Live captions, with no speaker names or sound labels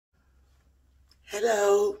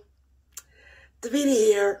Hello, Davina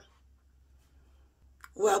here.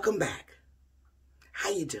 Welcome back. How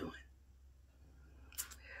you doing?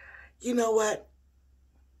 You know what?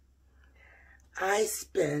 I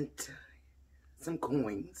spent some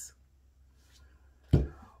coins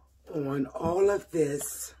on all of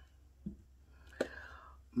this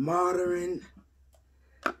Modern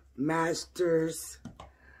Masters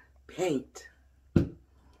paint.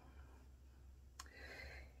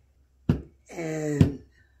 And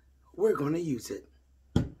we're going to use it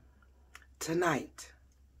tonight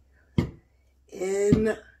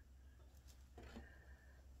in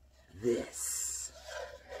this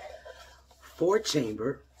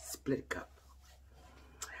 4-chamber split cup.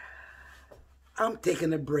 I'm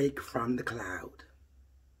taking a break from the cloud.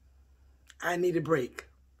 I need a break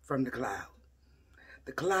from the cloud.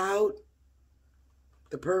 The cloud,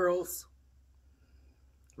 the pearls,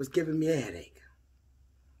 was giving me a headache.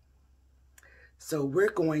 So we're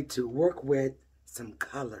going to work with some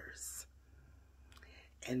colors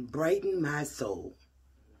and brighten my soul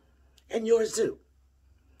and yours too.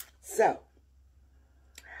 So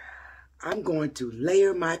I'm going to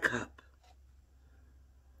layer my cup.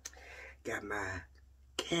 Got my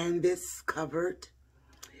canvas covered.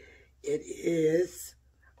 It is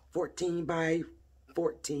 14 by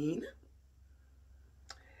 14.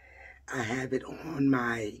 I have it on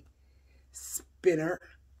my spinner.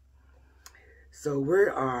 So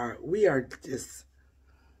we are just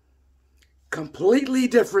completely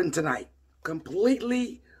different tonight.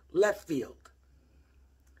 Completely left field.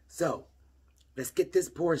 So let's get this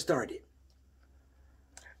pour started.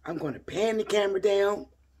 I'm going to pan the camera down,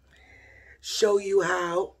 show you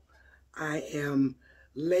how I am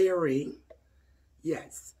layering,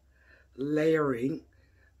 yes, layering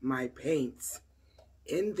my paints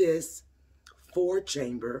in this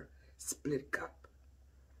 4-chamber split cup.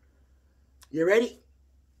 You ready?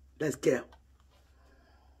 Let's go.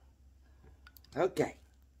 Okay.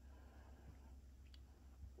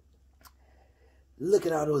 Look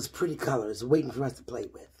at all those pretty colors waiting for us to play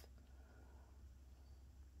with.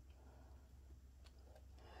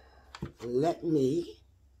 Let me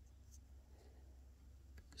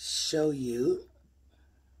show you.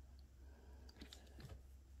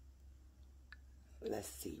 Let's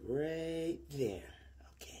see, right there.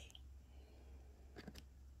 Okay.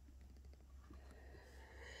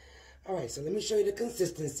 All right, so let me show you the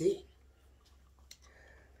consistency.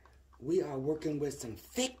 We are working with some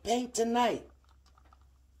thick paint tonight.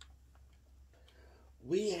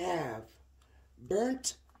 We have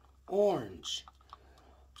burnt orange,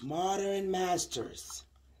 Modern Masters.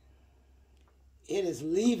 It is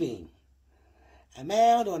leaving a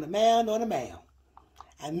mound on a mound on a mound.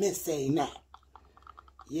 I miss saying that.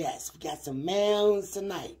 Yes, we got some mounds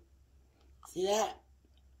tonight. See that?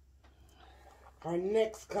 Our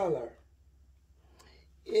next color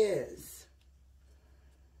is,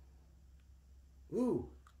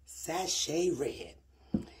 sachet red.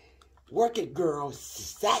 Work it, girl,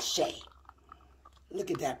 sachet. Look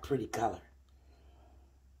at that pretty color.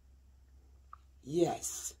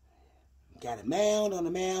 Yes, got a mound on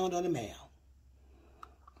a mound on a mound.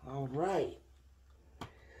 All right.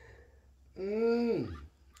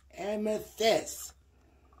 Amethyst.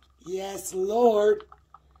 Yes, Lord.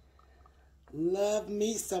 Love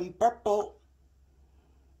me some purple.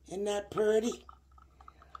 Isn't that pretty?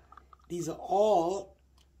 These are all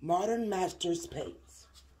Modern Masters paints.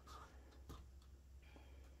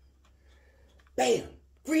 Bam!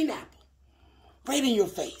 Green apple. Right in your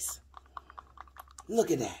face.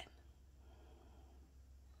 Look at that.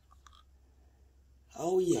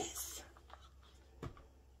 Oh, yes.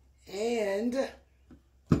 And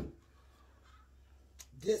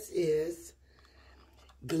this is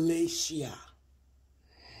Glacier.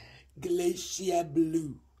 Glacier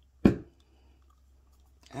blue.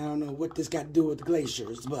 I don't know what this got to do with the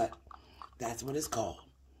glaciers, but that's what it's called.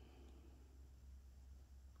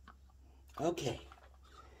 Okay.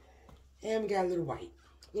 And we got a little white.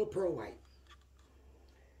 A little pearl white.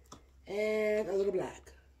 And a little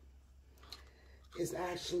black. It's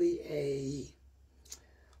actually a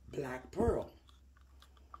black pearl.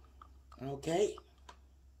 Okay.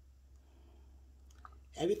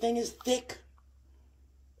 Everything is thick.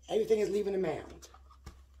 Everything is leaving a mound.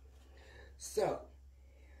 So,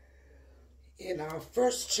 in our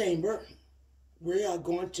first chamber, we are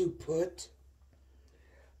going to put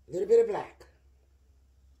a little bit of black.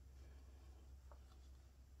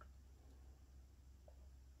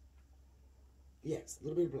 Yes, a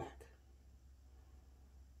little bit of black.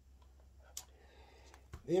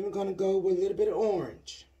 Then we're going to go with a little bit of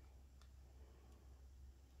orange.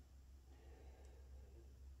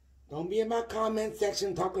 Don't be in my comment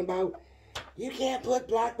section talking about you can't put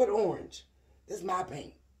black with orange. This is my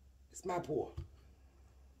paint. It's my pour.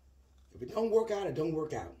 If it don't work out, it don't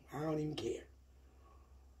work out. I don't even care.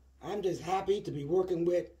 I'm just happy to be working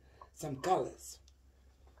with some colors.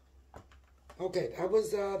 Okay, that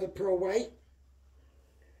was the pearl white.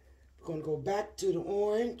 We're going to go back to the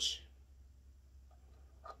orange.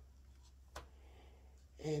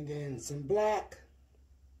 And then some black.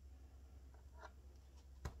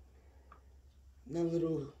 Another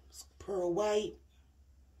little pearl white.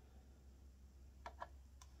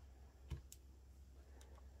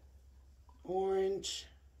 Orange.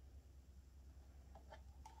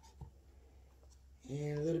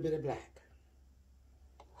 And a little bit of black.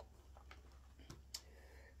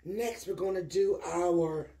 Next, we're going to do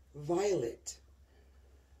our violet.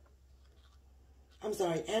 I'm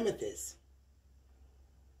sorry, amethyst.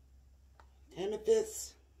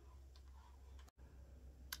 Amethyst.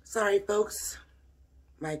 Sorry, folks.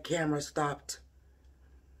 My camera stopped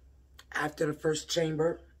after the first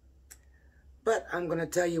chamber. But I'm going to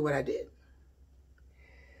tell you what I did.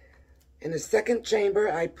 In the second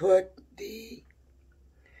chamber, I put the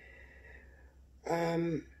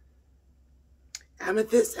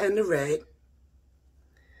amethyst and the red.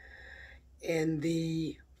 In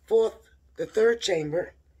the third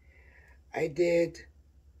chamber, I did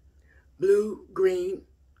blue, green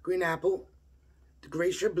apple, the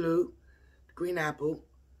Glacier blue, green apple,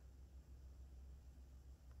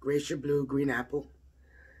 Glacier blue, green apple.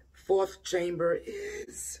 Fourth chamber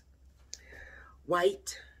is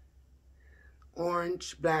white,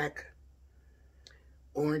 orange, black,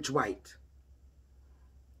 orange, white.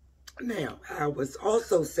 Now, I was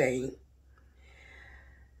also saying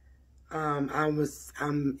I'm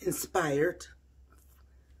inspired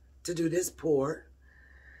to do this pour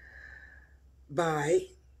by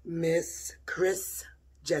Miss Chris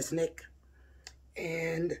Jesnick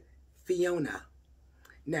and Fiona.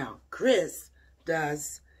 Now, Chris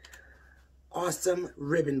does awesome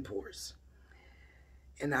ribbon pours.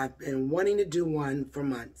 And I've been wanting to do one for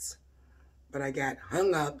months, but I got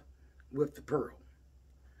hung up with the pearl.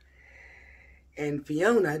 And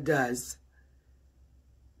Fiona does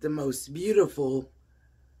the most beautiful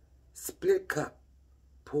split cup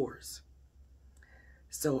pours.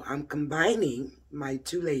 So I'm combining my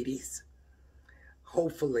two ladies.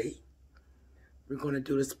 Hopefully, we're going to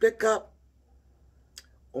do the split cup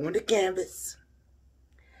on the canvas.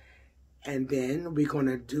 And then we're going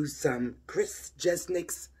to do some Chris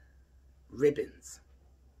Jesnick's ribbons.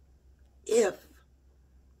 If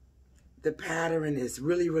the pattern is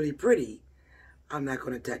really, really pretty, I'm not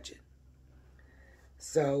going to touch it.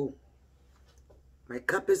 So, my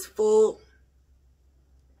cup is full.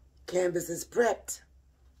 Canvas is prepped.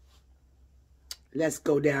 Let's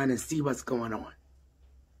go down and see what's going on.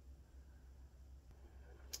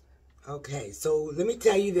 Okay, so let me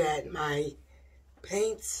tell you that my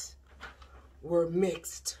paints were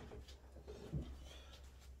mixed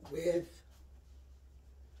with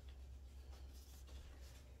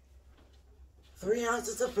 3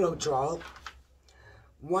 ounces of Floetrol,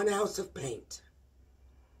 1 ounce of paint.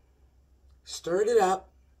 Stirred it up,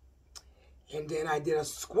 and then I did a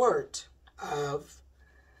squirt of,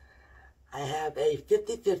 I have a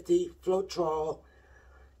 50-50 Floetrol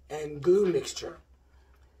and glue mixture.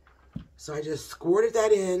 So I just squirted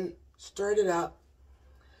that in, stirred it up,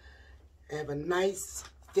 and have a nice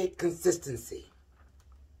thick consistency.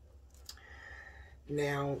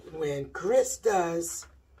 Now, when Chris does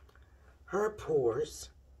her pours,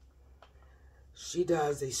 she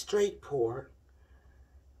does a straight pour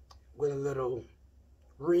with a little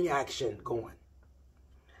ring action going.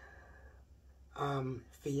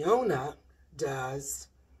 Fiona does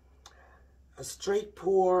a straight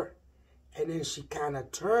pour, and then she kind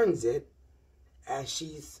of turns it as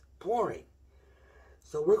she's pouring.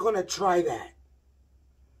 So we're going to try that.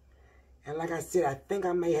 And like I said, I think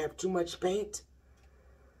I may have too much paint,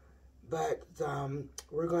 but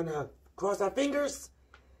we're going to cross our fingers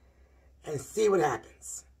and see what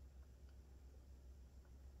happens.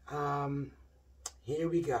 Here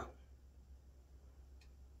we go.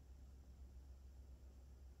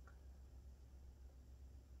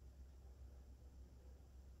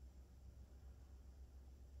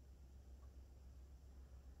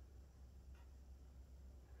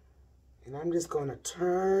 And I'm just going to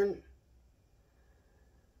turn.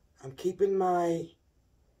 I'm keeping my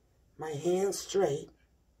hand straight.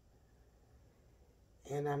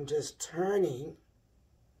 And I'm just turning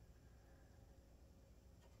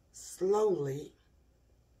slowly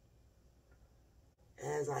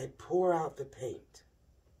as I pour out the paint.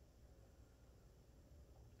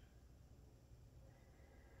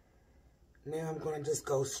 Now I'm going to just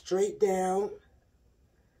go straight down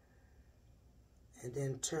and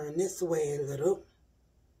then turn this way a little.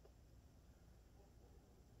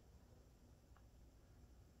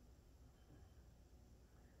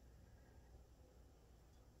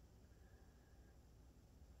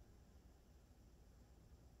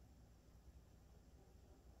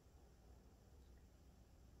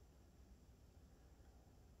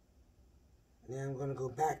 Now I'm going to go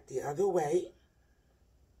back the other way.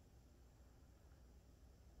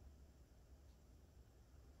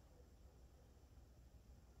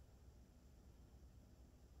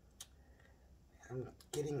 I'm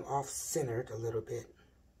getting off-centered a little bit.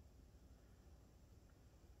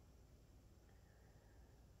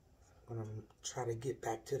 I'm going to try to get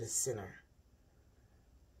back to the center.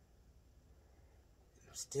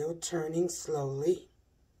 I'm still turning slowly.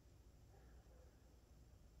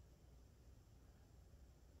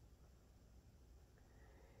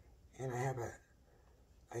 And I have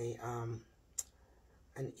an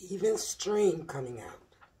even stream coming out.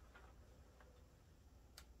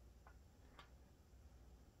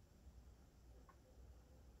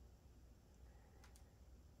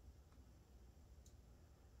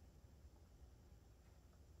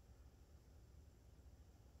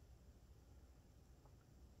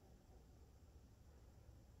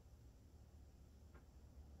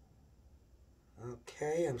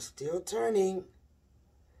 Okay, I'm still turning.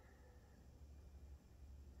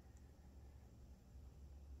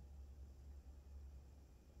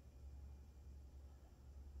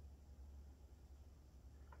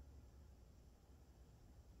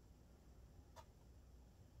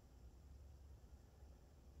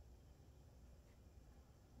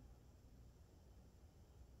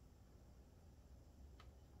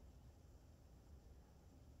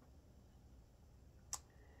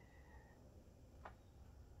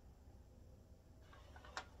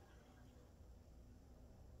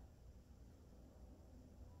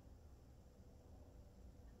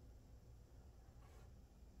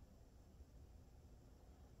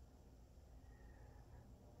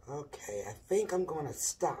 Okay, I think I'm going to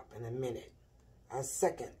stop in a minute, a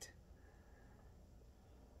second.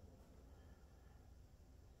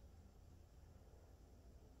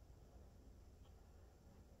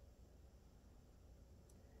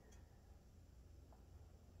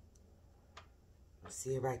 Let's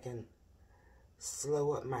see if I can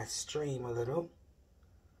slow up my stream a little.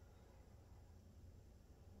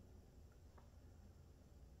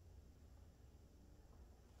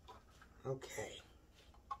 Okay.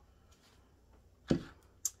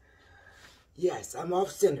 Yes, I'm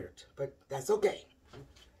off-centered, but that's okay.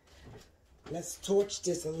 Let's torch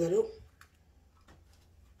this a little.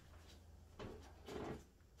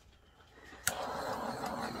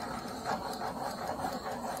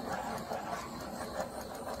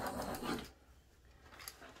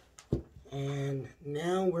 And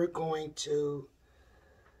now we're going to,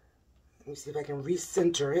 let me see if I can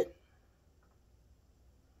recenter it.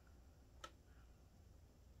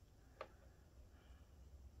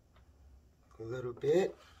 A little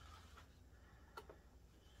bit.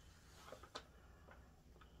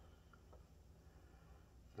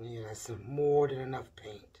 Yeah, that's more than enough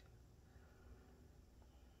paint.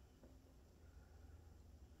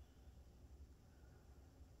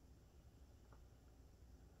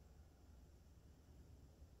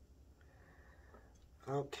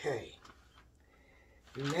 Okay.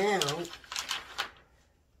 Now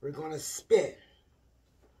we're going to spit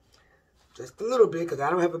just a little bit because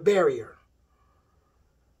I don't have a barrier.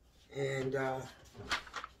 And I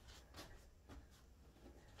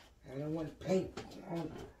don't want paint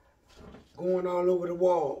going all over the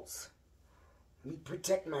walls. Let me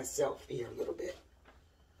protect myself here a little bit.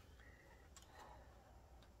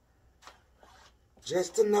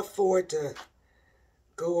 Just enough for it to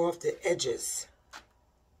go off the edges.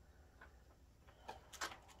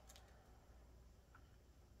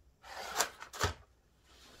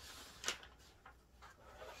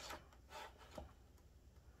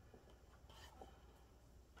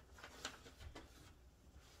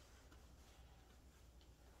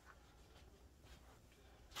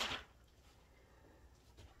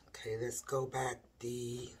 Okay, let's go back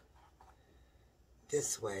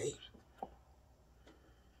this way.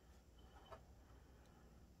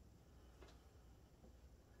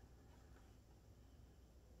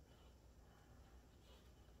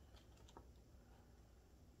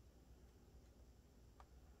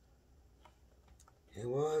 It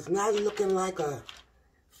was not looking like a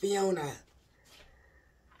Fiona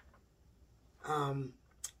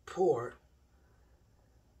pour,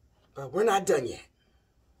 but we're not done yet.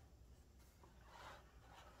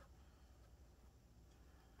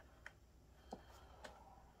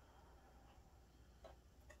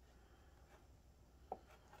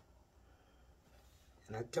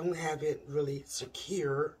 And I don't have it really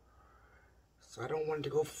secure, so I don't want it to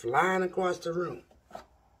go flying across the room.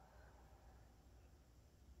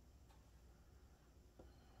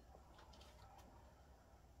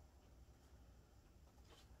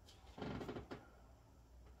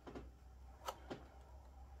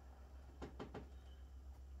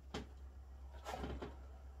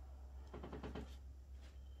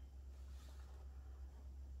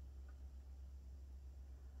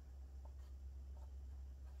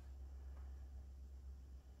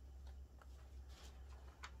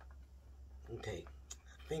 Okay,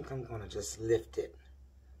 I think I'm going to just lift it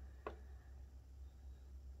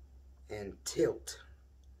and tilt.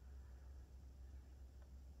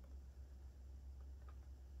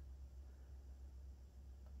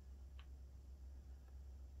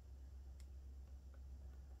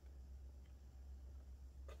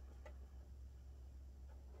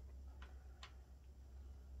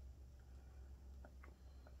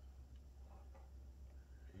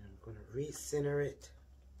 And I'm going to recenter it.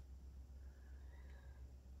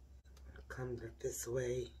 Come back this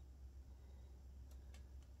way.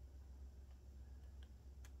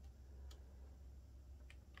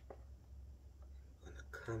 I'm going to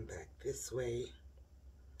come back this way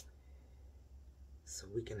so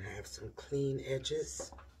we can have some clean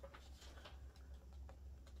edges.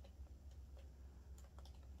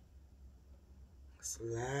 There's a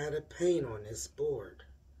lot of paint on this board.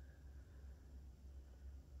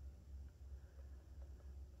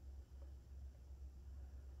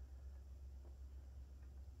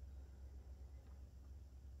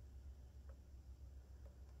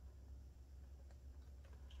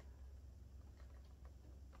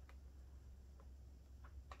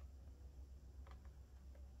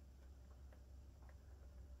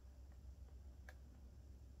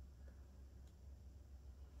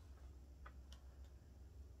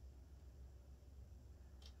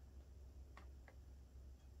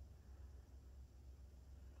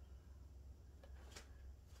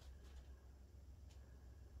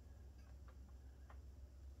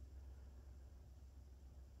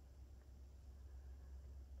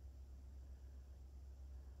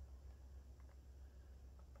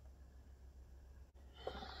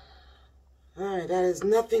 Alright, that is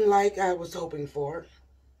nothing like I was hoping for.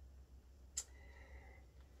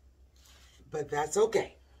 But that's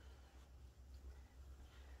okay.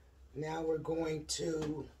 Now we're going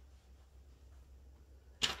to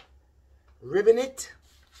ribbon it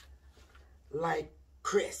like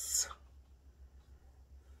Chris.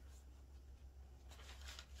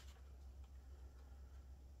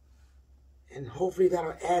 And hopefully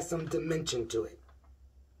that'll add some dimension to it.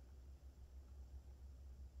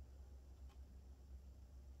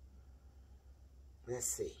 Let's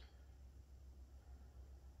see.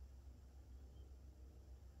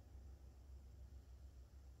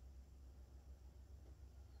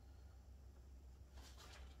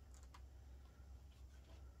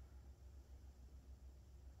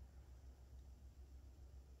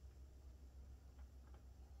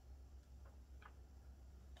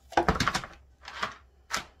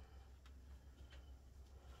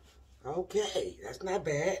 Okay, that's not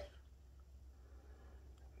bad.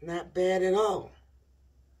 Not bad at all.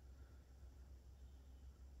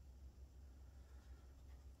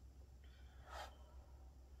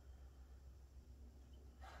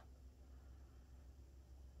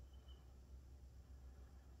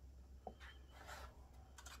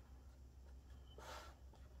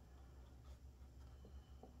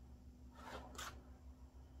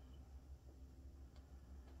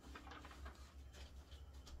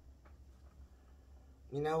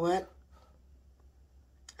 You know what?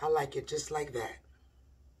 I like it just like that.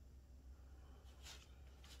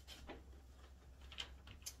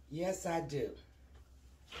 Yes, I do.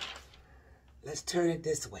 Let's turn it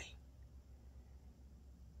this way.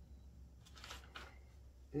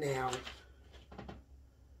 Now,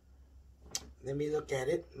 let me look at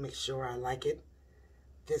it, make sure I like it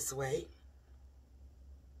this way.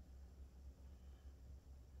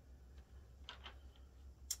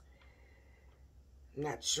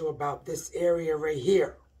 Not sure about this area right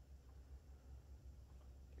here.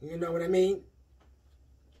 You know what I mean?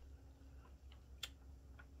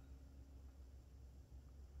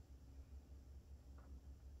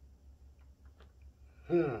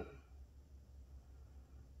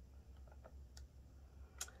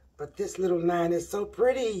 But this little line is so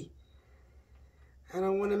pretty. I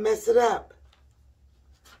don't want to mess it up.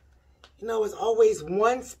 You know, it's always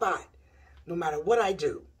one spot, no matter what I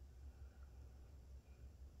do.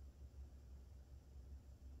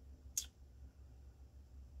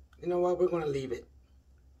 You know what? We're going to leave it.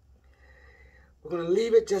 We're going to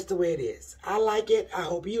leave it just the way it is. I like it. I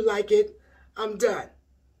hope you like it. I'm done.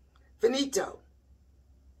 Finito.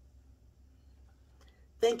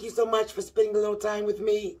 Thank you so much for spending a little time with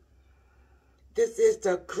me. This is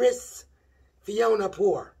the Chris Fiona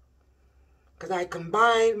pour. Because I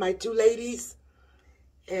combined my two ladies,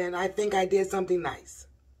 and I think I did something nice.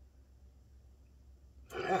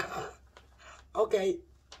 Okay.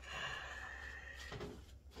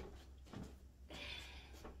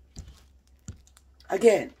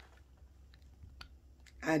 Again,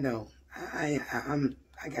 I know I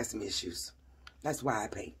got some issues. That's why I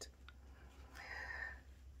paint.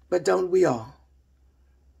 But don't we all?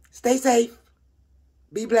 Stay safe.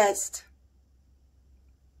 Be blessed.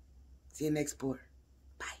 See you next pour.